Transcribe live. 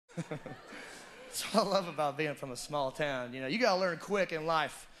That's what I love about being from a small town. You know, you gotta learn quick in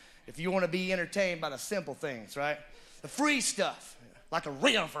life if you want to be entertained by the simple things, right? The free stuff, like a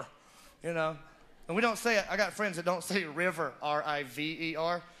river, you know. And we don't say it. I got friends that don't say river,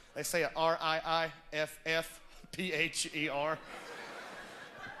 R-I-V-E-R. They say it R-I-I-F-F-P-H-E-R.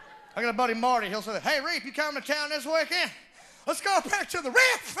 I got a buddy, Marty. He'll say, hey, Reep, you coming to town this weekend? Let's go back to the river.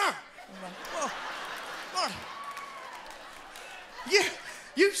 I'm like, whoa, Marty.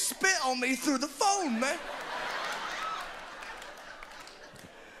 You spit on me through the phone, man.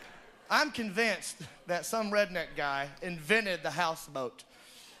 I'm convinced that some redneck guy invented the houseboat.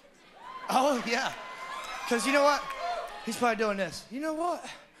 Oh, yeah. Because you know what? He's probably doing this. You know what?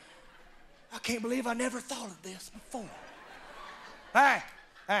 I can't believe I never thought of this before. Hey,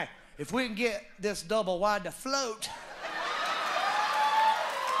 if we can get this double wide to float.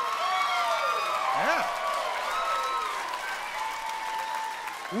 Yeah.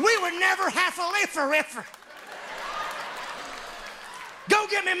 We would never have to live for river. Go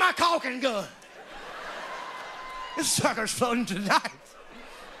get me my caulking gun. This sucker's floating tonight.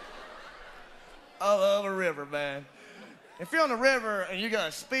 I love a river, man. If you're on the river and you got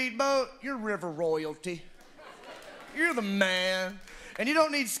a speedboat, you're river royalty. You're the man. And you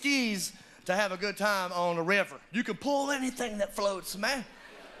don't need skis to have a good time on the river. You can pull anything that floats, man.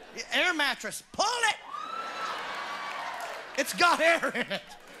 Air mattress, pull it. It's got air in it.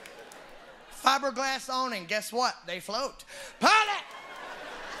 Fiberglass awning, guess what? They float. Pull it.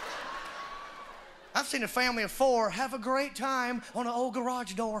 I've seen a family of 4 have a great time on an old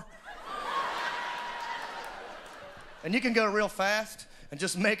garage door. And you can go real fast and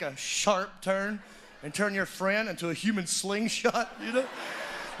just make a sharp turn and turn your friend into a human slingshot, you know?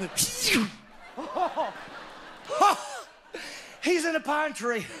 He's in a pine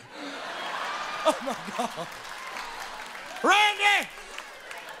tree. Oh, my God. Randy,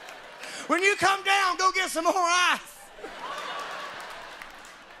 when you come down, go get some more ice.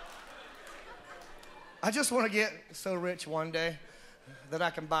 I just want to get so rich one day that I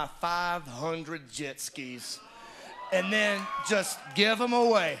can buy 500 jet skis and then just give them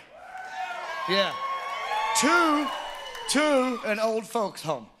away. Yeah. To an old folks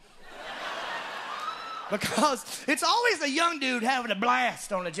home. Because it's always the young dude having a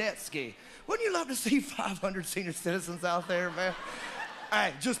blast on a jet ski. Wouldn't you love to see 500 senior citizens out there, man?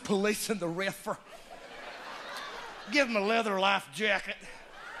 Hey, just policing the river. Give them a leather life jacket.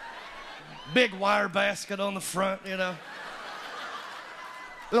 Big wire basket on the front, you know.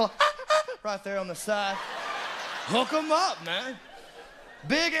 Little right there on the side. Hook them up, man.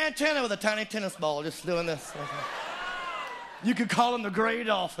 Big antenna with a tiny tennis ball just doing this. You could call them the gray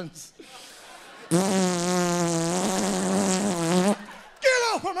dolphins. Get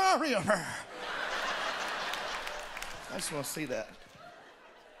off of my river. I just want to see that.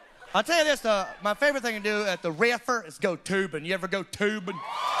 I'll tell you this, my favorite thing to do at the river is go tubing. You ever go tubing?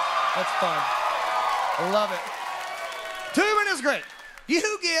 That's fun. I love it. Tubing is great.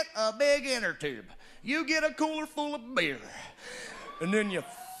 You get a big inner tube. You get a cooler full of beer. And then you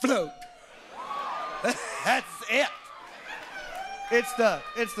float. That's it. It's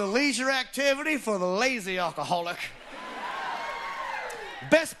the leisure activity for the lazy alcoholic.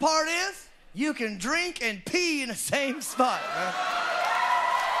 Best part is, you can drink and pee in the same spot, man.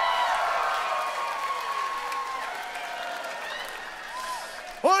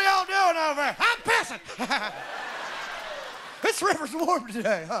 What are y'all doing over there? I'm pissing. This river's warm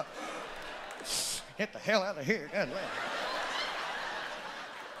today, huh? Get the hell out of here. God,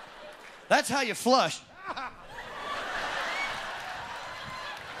 that's how you flush.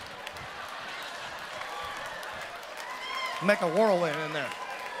 Make a whirlwind in there.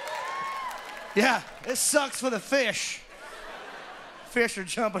 Yeah, it sucks for the fish. Fish are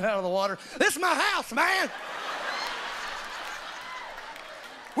jumping out of the water. This is my house, man.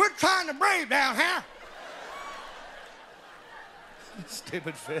 We're trying to breathe down here.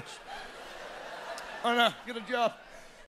 Stupid fish. Oh no, get a job.